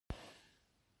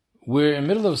We're in the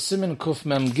middle of Siman Kuf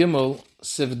Mem Gimel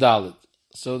Siv Dalet.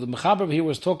 So the Mechaber here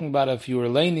was talking about if you were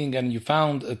laning and you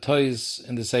found a toys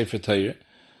in the Sefer Torah.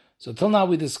 So till now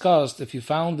we discussed if you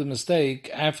found the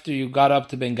mistake after you got up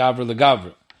to Ben Gavra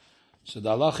Legavra. So the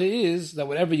halacha is that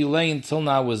whatever you lane till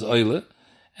now was oile,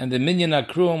 and the minyan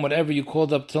akruim, whatever you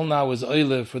called up till now was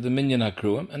oile for the minyan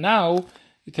akruim, and now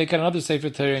you take out another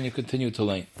Sefer Torah and you continue to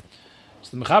lane.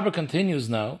 So the Mechaber continues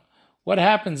now. What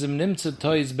happens in nimtza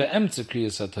toys be'emtza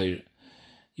kriyas HaTorah?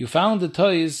 You found the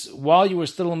toys while you were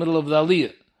still in the middle of the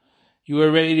aliyah. You were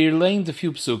already laned a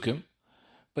few psukim,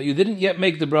 but you didn't yet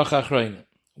make the bracha achrayna.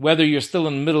 Whether you're still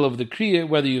in the middle of the kriya,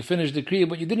 whether you finished the kriya,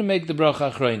 but you didn't make the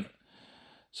bracha achrayna.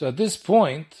 So at this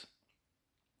point,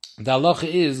 the halacha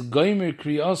is goymer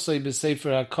kriyasei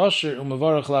b'sefer hakosher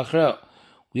u'mevarach la'achreo.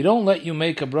 We don't let you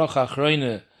make a bracha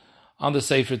achrayna on the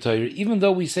Sefer Torah, even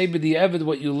though we say b'di'evid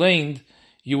what you laned,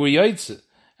 you were yaitze,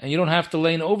 and you don't have to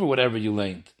lane over whatever you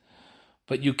laned.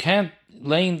 But you can't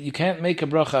make a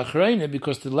bracha achrayna,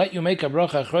 because to let you make a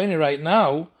bracha achrayna right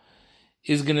now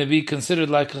is going to be considered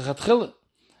like a chatchila.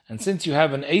 And since you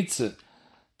have an eitze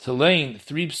to lane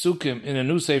 3 psukim in a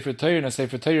new Sefer Torah, and a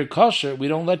Sefer Torah kosher, we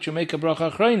don't let you make a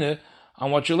bracha achrayna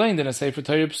on what you laned in a Sefer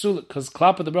Torah psula, because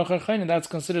klap of the bracha achrayna, that's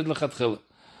considered lechatchila.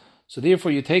 So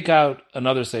therefore you take out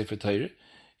another Sefer Torah,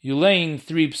 you lane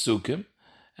 3 psukim,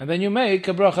 and then you make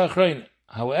a bracha achrayna.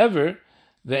 However,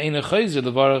 the ein chayzer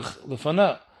levarach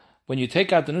lefana. When you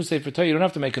take out the new Sefer Torah, you don't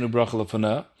have to make a new bracha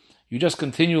lefana. You just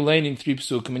continue laning 3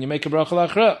 psukim and you make a bracha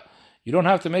lachra. You don't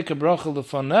have to make a bracha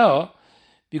lefana,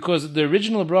 because the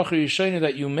original bracha yishayna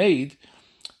that you made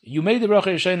the bracha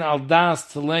yishayna al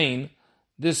das to lane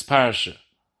this parsha.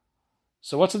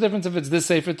 So what's the difference if it's this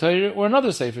Sefer Torah or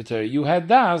another Sefer Torah? You had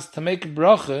das to make a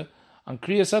bracha on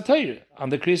kriyas HaTorah, on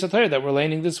the kriyas HaTorah that we're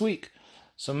laning this week.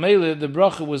 So Mele, the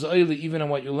bracha was oily even on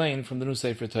what you lane from the new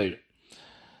Sefer Torah.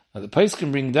 Now the Pais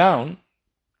can bring down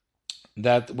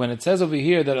that when it says over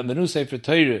here that on the new Sefer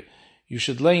Torah you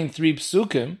should lane 3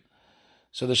 psukim,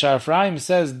 so the Shar Ephraim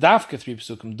says dafka 3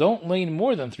 psukim. Don't lane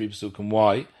more than 3 psukim.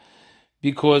 Why?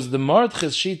 Because the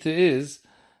Mardches Shita is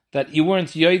that you weren't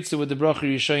yaitze with the bracha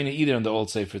Yishayna either in the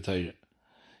old Sefer Torah.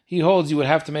 He holds you would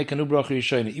have to make a new bracha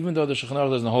Yishayna, even though the Shulchan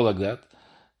Aruch doesn't hold like that.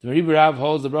 The Meribah Rav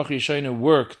holds the bracha Yishayna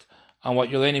worked on what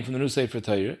you're laning from the new Sefer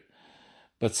Torah.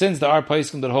 But since there are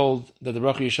paiskim that hold that the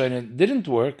bracha Yishayna didn't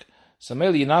work, so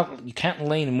maybe you can't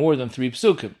lane more than 3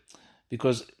 psukim.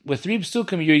 Because with 3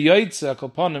 psukim, you're yaitze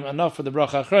akoponim enough for the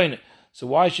bracha achrayna. So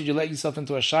why should you let yourself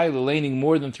into a shayla laning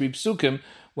more than 3 psukim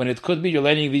when it could be you're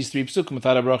laning these 3 psukim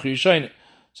without a bracha Yishayna?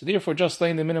 So therefore, just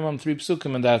lane the minimum 3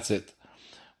 psukim and that's it.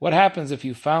 What happens if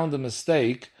you found a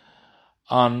mistake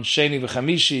on Sheni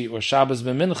v'chamishi or Shabbos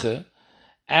b'mincha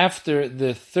after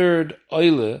the third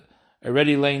oile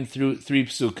already laying through 3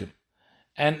 psukim?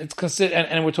 And it's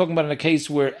and we're talking about in a case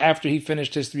where after he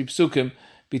finished his 3 psukim,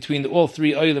 between all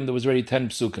 3 oilim there was already 10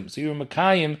 psukim. So you're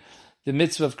makayim the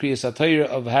mitzvah of kriyas HaTorah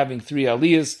of having 3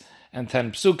 aliyas and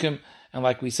 10 psukim. And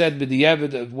like we said,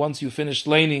 b'di'evid, once you finish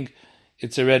laning,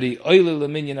 it's already oile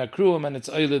leminyan akruim, and it's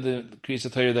oile the kriyas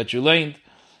HaTorah that you laned.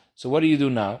 So what do you do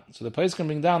now? So the place can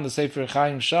bring down the Sefer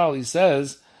Chaim Shal. He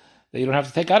says that you don't have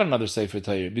to take out another Sefer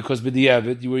Torah, because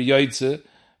b'di'evid, you were yaitze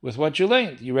with what you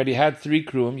laned. You already had 3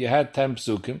 kruim, you had 10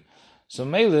 psukim, so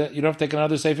mele, you don't have to take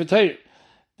another Sefer Torah.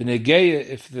 B'negeya,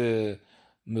 if the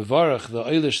mevarach, the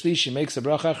oile shlishi, makes a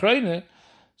bracha achrayna,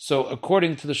 so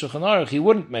according to the Shulchan Aruch, he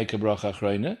wouldn't make a bracha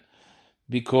achrayna,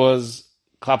 because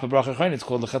klap a bracha achrayna, it's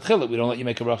called lechatchila. We don't let you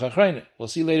make a bracha achrayna. We'll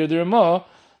see later the Ramah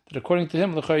that according to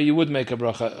him, you would make a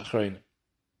bracha achrayna.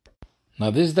 Now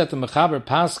this is that the Mechaber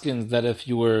paskins that if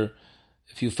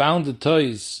you found the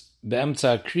toys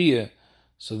be'emtza kriya,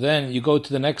 so then you go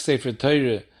to the next Sefer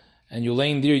Torah and you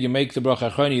lane there, you make the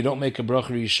bracha achrayna, you don't make a bracha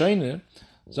rishayna.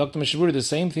 Zok Mishabura, the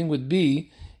same thing would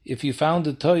be if you found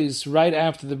the toys right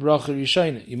after the bracha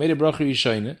rishayna. You made a bracha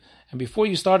rishayna, and before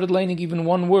you started laning even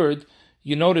one word,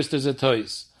 you noticed there's a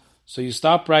toys. So you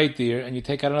stop right there and you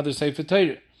take out another Sefer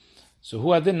Torah. So who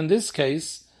hadin in this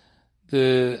case,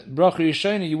 the bracha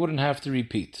yishayna you wouldn't have to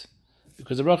repeat,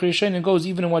 because the bracha yishayna goes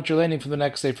even in what you're learning from the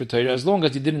next Sefer Torah, as long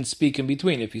as you didn't speak in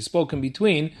between. If you spoke in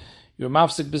between, you're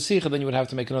mafsik b'sicha, then you would have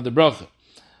to make another bracha.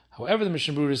 However, the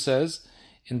Mishnah Berurah says,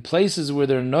 in places where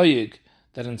they're noyig,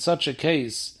 that in such a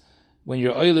case, when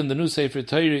you're oil in the new Sefer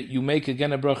Torah, you make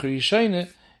again a bracha yishayna,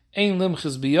 ein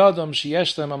limchas biyadam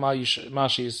sheyeshtem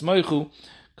amashi yismoichu,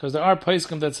 because there are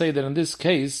paiskim that say that in this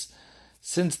case,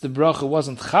 since the bracha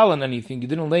wasn't chal on anything, you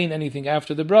didn't lane anything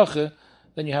after the bracha,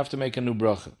 then you have to make a new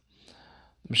bracha.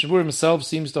 Mishnah Berurah himself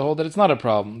seems to hold that it's not a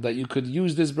problem, that you could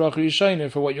use this bracha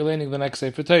yishayna for what you're laning the next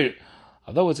Sefer Torah.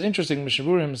 Although it's interesting, Mishnah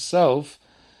Berurah himself,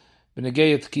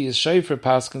 B'negei tkiyas shofar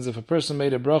paskins, if a person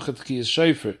made a bracha tkiyas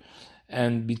shofar,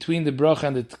 and between the bracha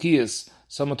and the tkiyas,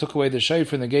 someone took away the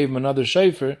shofar and they gave him another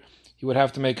shofar, he would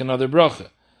have to make another bracha.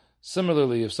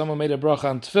 Similarly, if someone made a bracha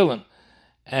on tefillin,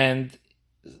 and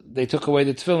they took away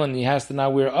the tefillin, he has to now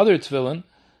wear other tefillin,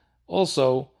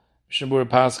 also, Mishnah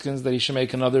paskins that he should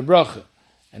make another bracha.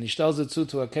 And he tells it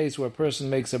to a case where a person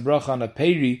makes a bracha on a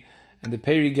peri, and the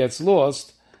peri gets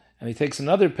lost, and he takes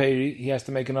another peri, he has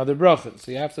to make another bracha.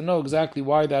 So you have to know exactly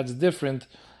why that's different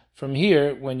from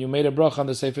here, when you made a bracha on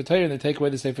the Sefer Torah, and they take away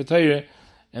the Sefer Torah,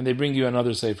 and they bring you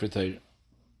another Sefer Torah.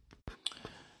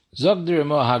 Zog the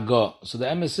Ramah Haga. So the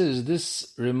emes is,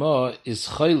 this Ramah is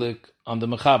chaylik on the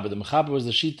Mechaber. The Mechaber was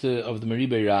the Shita of the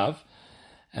Meribei Rav,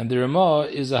 and the Ramah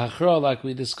is a hachra, like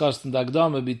we discussed in the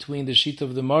Agdama, between the Shita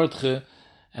of the Martche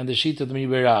and the Shita of the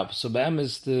Meribei Rav. So by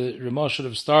emes, the Ramah should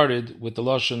have started with the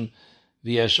Lashon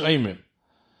V'yesh Oimrim.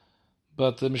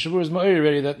 But the Mishnah is more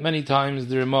already that many times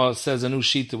the Ramah says a new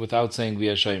Shita without saying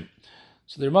V'yesh Oimrim.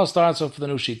 So the Ramah starts off with the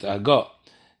new Shita, Haga.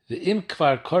 V'im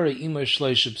kvar kore imo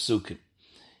shloish psukim.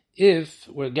 If,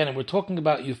 we're talking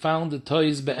about you found the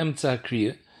toys be'emtza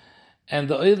kriya, and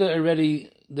the oile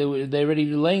already, they already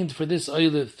laned for this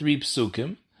oile 3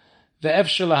 psukim,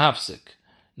 ve'efshel lahafsik.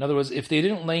 In other words, if they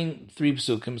didn't lane 3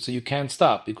 psukim, so you can't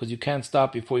stop, because you can't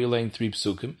stop before you lane 3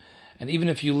 psukim, and even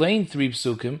if you lane 3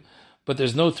 psukim, but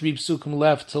there's no 3 psukim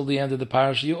left till the end of the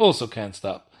parasha, you also can't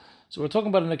stop. So we're talking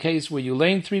about in a case where you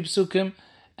lane 3 psukim,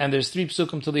 and there's 3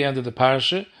 psukim till the end of the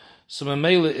parasha. So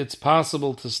Mamela, it's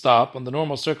possible to stop. Under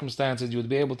normal circumstances, you would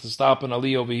be able to stop an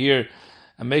ali over here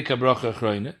and make a bracha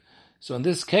achroine. So in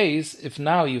this case, if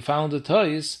now you found a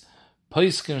tois,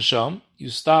 poiskin sham, you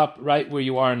stop right where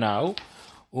you are now,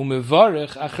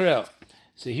 umevarech achrel.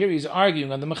 So here he's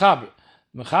arguing on the Mechaber.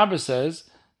 The Mechaber says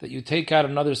that you take out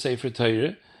another Sefer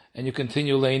Torah and you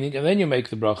continue laning, and then you make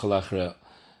the bracha lachrel.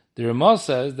 The Ramah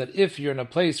says that if you're in a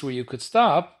place where you could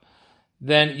stop,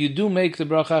 then you do make the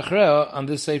bracha achrel on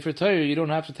this Sefer Torah. You don't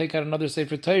have to take out another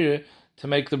Sefer Torah to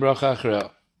make the bracha achrel.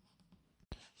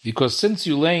 Because since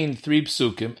you lane 3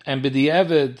 psukim, and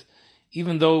b'di'eved,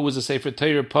 even though it was a Sefer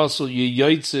Torah puzzle, you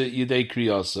yoytze yidei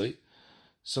kriyasai,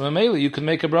 so mamela, you could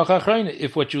make a bracha achrayna.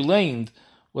 If what you laned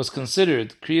was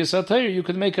considered kriyas HaTorah, you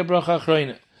could make a bracha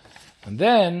achrayna. And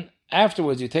then,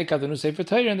 afterwards, you take out the new Sefer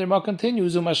Torah, and the Ramah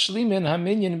continues, umashlimin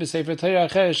haminyan b'Sefer Torah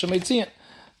acher shemeitzian.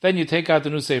 Then you take out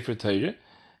the new Sefer Torah,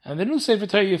 and the new Sefer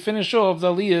Torah you finish off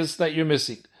the aliyahs that you're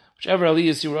missing. Whichever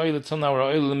aliyahs you were oil till now or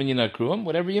oil l'minyan akruim,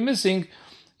 whatever you're missing,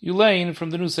 you lane from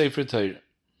the new Sefer Torah.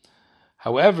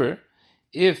 However,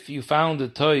 if you found the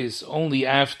toys only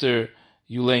after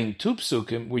you lane 2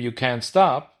 psukim, where you can't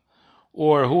stop,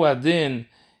 or huadin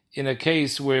in a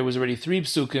case where it was already 3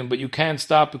 psukim, but you can't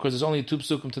stop because there's only 2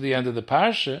 psukim to the end of the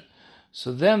parsha,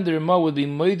 so then the Ramah would be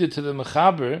moided to the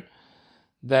Mechaber,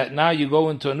 that now you go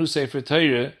into a new Sefer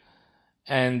Torah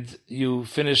and you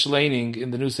finish laning in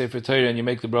the new Sefer Torah and you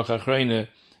make the bracha achrayna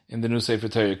in the new Sefer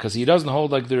Torah. Because he doesn't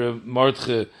hold like the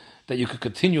Martche that you could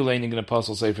continue laning in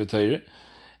Apostle Sefer Torah.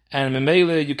 And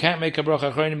Memele, you can't make a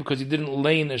bracha achrayna because you didn't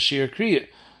lane a Shir Kriya.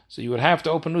 So you would have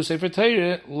to open new Sefer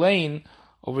Torah, lane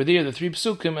over there, the 3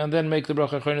 psukim, and then make the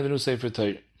bracha achrayna in the new Sefer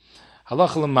Torah.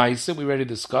 Halacha l'maisa, we already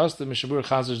discussed. The Mishabur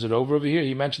Chazers it over here.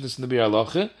 He mentioned this in the Bir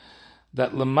Halacha,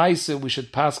 that l'maisa we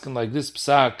should paskin like this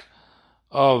psak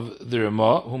of the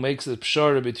Ramah, who makes a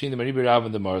pshara between the Meribei Rav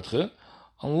and the Martche,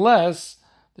 unless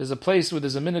there's a place where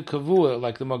there's a minhag kavua,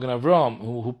 like the Magen Avram,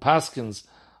 who paskins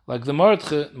like the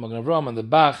Martche, Magen Avram and the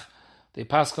Bach, they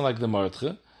paskin like the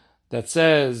Martche, that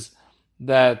says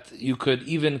that you could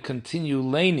even continue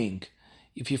laning.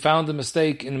 If you found a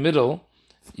mistake in the middle,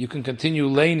 you can continue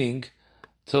laning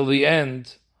till the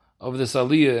end of this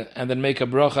aliyah, and then make a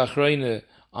bracha achrayna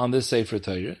on this Sefer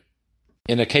Torah,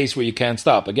 in a case where you can't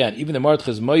stop. Again, even the Martche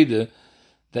is moide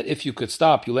that if you could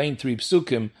stop, you lane 3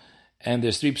 psukim, and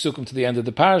there's 3 psukim to the end of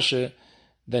the parasha,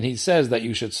 then he says that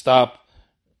you should stop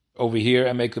over here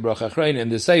and make the bracha achrayna in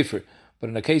the Sefer. But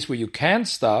in a case where you can't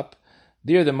stop,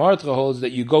 there the Martche holds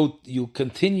that you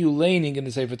continue laning in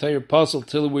the Sefer Torah puzzle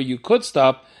till where you could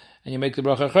stop, and you make the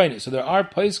bracha achrayna. So there are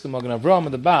paiskim, Magen Avram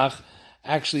and the Bach,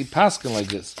 actually paskin like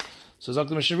this. So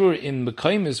Dr. Mishabur, in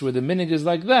Mekaimis, where the minhag is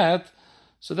like that,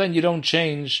 so then you don't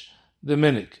change the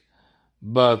minhag.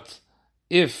 But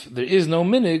if there is no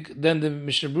minhag, then the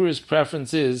Mishabur's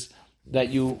preference is that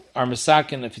you are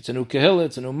mesakin. If it's a new kehillah,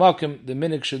 it's a new makim, the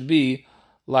minhag should be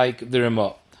like the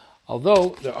Ramah.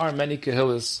 Although there are many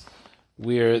kehillas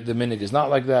where the minhag is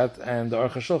not like that, and the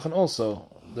Aruch HaShulchan also,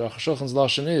 the Aruch HaShulchan's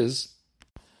lashon is,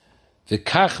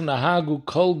 V'kach nahagu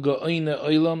kol go'oine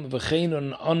oilam v'chein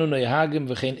anu nehagim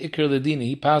v'chein ikr ledini.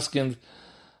 He paskined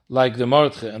like the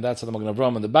Mordche, and that's how the Magen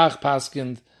Avraham and the Bach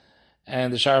paskind.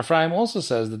 And the Shar Ephraim also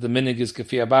says that the minig is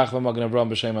Kefiyah Bach v'Magen Avraham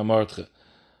b'Shem HaMordche.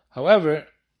 However,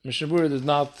 Mishnah Berurah does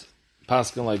not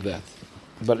paskin like that.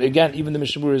 But again, even the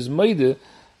Mishnah Berurah is moide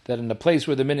that in a place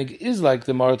where the minig is like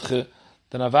the Mordche,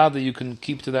 then avada you can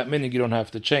keep to that minig, you don't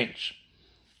have to change.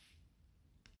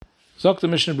 Zok the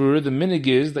Mishnah Berurah, the minig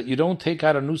is that you don't take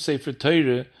out a new Sefer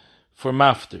Torah for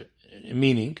mafter,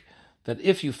 meaning that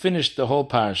if you finished the whole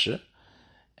parsha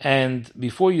and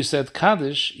before you said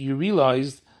Kaddish, you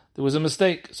realized there was a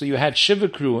mistake. So you had Shiva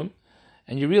Kruim,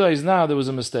 and you realize now there was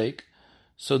a mistake.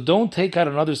 So don't take out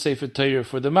another Sefer Torah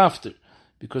for the mafter,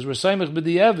 because we're saimach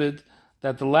b'di'evid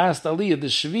that the last aliyah, the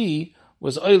Shvi,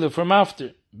 was oile for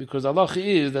mafter, because Allah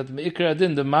is that me'ikar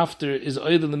adin, the mafter is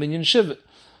oile l'minyan Shiva.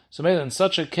 So maybe in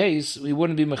such a case, we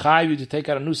wouldn't be mechayiv to take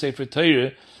out a new Sefer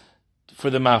Torah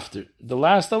for the mafter. The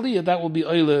last aliyah, that will be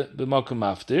oile b'makom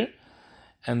mafter.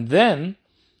 And then,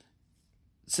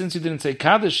 since you didn't say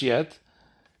Kaddish yet,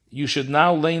 you should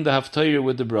now lane the haftarah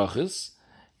with the brachas,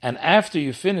 and after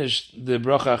you finish the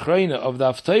bracha achrayna of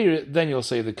the haftarah, then you'll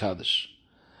say the Kaddish.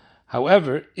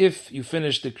 However, if you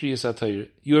finish the kriyas haftarah,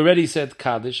 you already said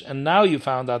Kaddish, and now you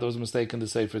found out there was a mistake in the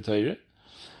Sefer Torah.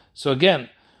 So again,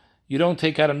 you don't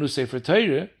take out a new Sefer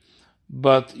Torah,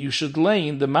 but you should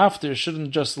lane, the mafter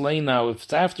shouldn't just lane now, if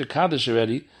it's after Kaddish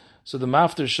already, so the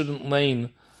mafter shouldn't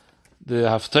lane the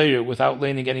haftarah without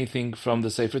laning anything from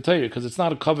the Sefer Torah, because it's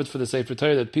not a covet for the Sefer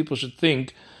Torah that people should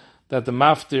think that the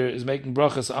mafter is making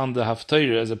brachas on the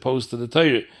haftarah as opposed to the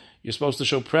Torah. You're supposed to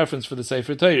show preference for the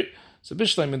Sefer Torah. So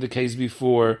Bishleim in the case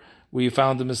before, where you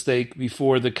found the mistake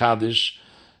before the Kaddish,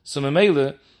 so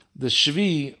Memele, the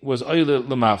Shvi was oile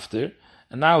lemafter,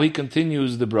 and now he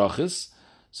continues the brachas.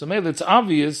 So Memele, it's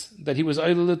obvious that he was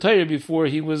oile the Torah before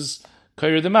he was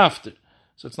kair the mafter.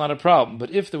 So it's not a problem.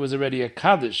 But if there was already a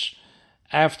Kaddish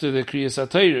after the kriyas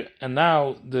haftarah, and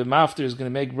now the mafter is going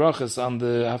to make brachas on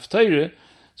the haftarah,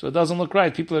 so it doesn't look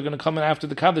right. People are going to come in after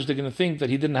the Kaddish, they're going to think that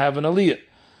he didn't have an aliyah.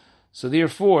 So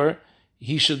therefore,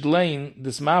 he should lane,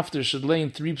 this mafter should lane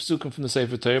 3 psukim from the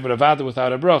Sefer Torah, but avada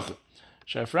without a bracha.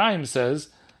 Shar Ephraim says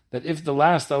that if the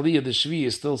last aliyah, the Shvi,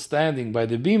 is still standing by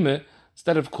the bima,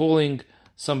 instead of calling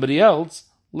somebody else,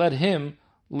 let him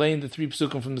lane the 3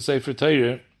 psukim from the Sefer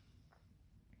Torah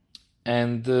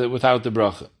and without the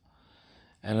bracha.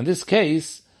 And in this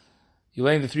case, you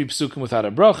lay the 3 psukim without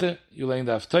a bracha, you lay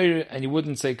the haftarah, and you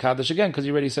wouldn't say Kaddish again, because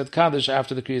you already said Kaddish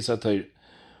after the kriyas haftarah.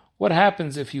 What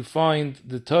happens if you find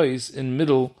the toys in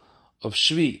middle of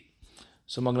Shvi?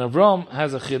 So Magen Avraham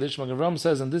has a chiddush. Magen Avraham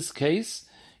says in this case,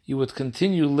 you would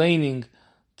continue laning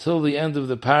till the end of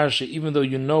the parasha, even though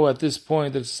you know at this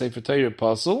point that it's a Sefer Torah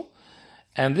apostle,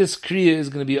 and this kriya is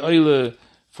going to be oile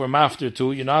for mafter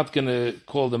too. You're not going to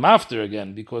call the mafter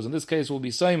again, because in this case we'll be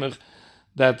saimach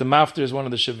that the mafter is one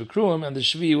of the Shiva Kruim, and the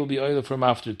Shvi will be oile for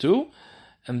mafter too.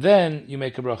 And then you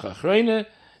make a bracha achrayne,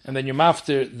 and then you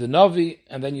mafter the Navi,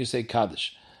 and then you say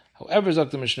Kaddish. However,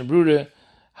 Zok the Mishnah Berurah,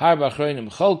 harba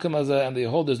achraynim cholkem azeh, and they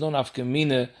hold there's no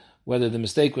nafkamina whether the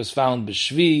mistake was found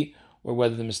b'shvi, or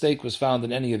whether the mistake was found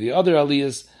in any of the other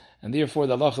aliyahs, and therefore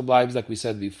the halacha bleibt, like we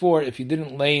said before, if you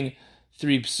didn't lane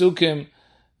 3 psukim,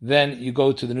 then you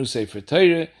go to the new Sefer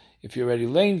Torah. If you already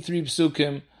laned 3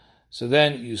 psukim, so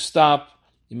then you stop,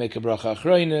 you make a bracha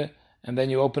achrayne, and then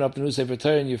you open up the new Sefer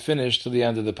Torah and you finish to the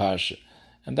end of the parsha.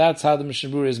 And that's how the Mishnah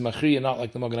Berurah is machriya, not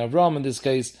like the Magen Avraham in this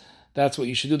case. That's what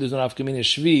you should do. There's no nafkamina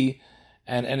shvi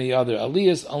and any other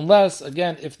aliyahs, unless,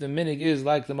 again, if the minig is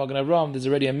like the Magen Avraham, there's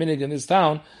already a minig in this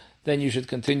town, then you should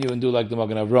continue and do like the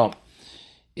Magen Avraham.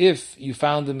 If you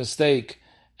found a mistake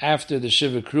after the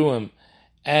Shiva Kruim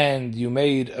and you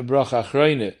made a bracha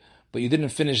achrayne, but you didn't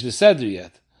finish the Seder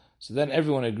yet, so then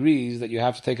everyone agrees that you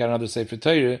have to take out another Sefer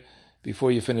Torah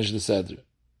before you finish the Seder.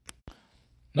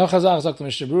 Nachazach Zok the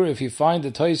Mishnah Berurah, if you find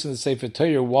the toys in the Sefer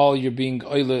Torah while you're being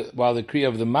oile, while the kriya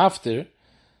of the mafter,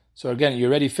 so again, you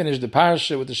already finished the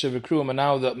parasha with the Shiva Kruim, and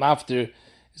now the mafter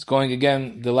is going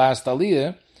again the last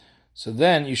aliyah, so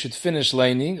then you should finish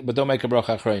laning, but don't make a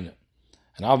bracha achrayne.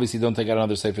 And obviously don't take out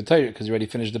another Sefer Torah, because you already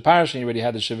finished the parasha and you already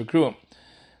had the Shiva Kruim.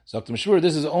 So Zok the Mishnah Berurah,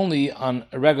 this is only on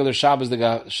a regular Shabbos the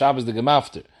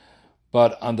Gemafter.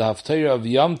 But on the haftarah of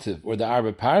Yom Tiv, or the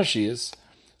Arba Parashiyas,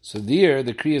 so there,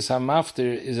 the Kriyas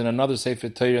HaMafter is in another Sefer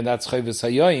Torah, and that's Chayvus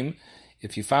HaYoim.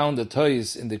 If you found the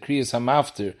toys in the Kriyas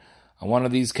HaMafter on one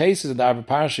of these cases, in the Arba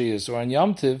Parashiyas or on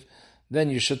Yom Tiv,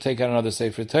 then you should take out another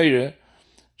Sefer Torah,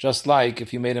 just like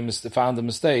if you found a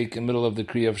mistake in the middle of the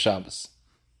Kriya of Shabbos.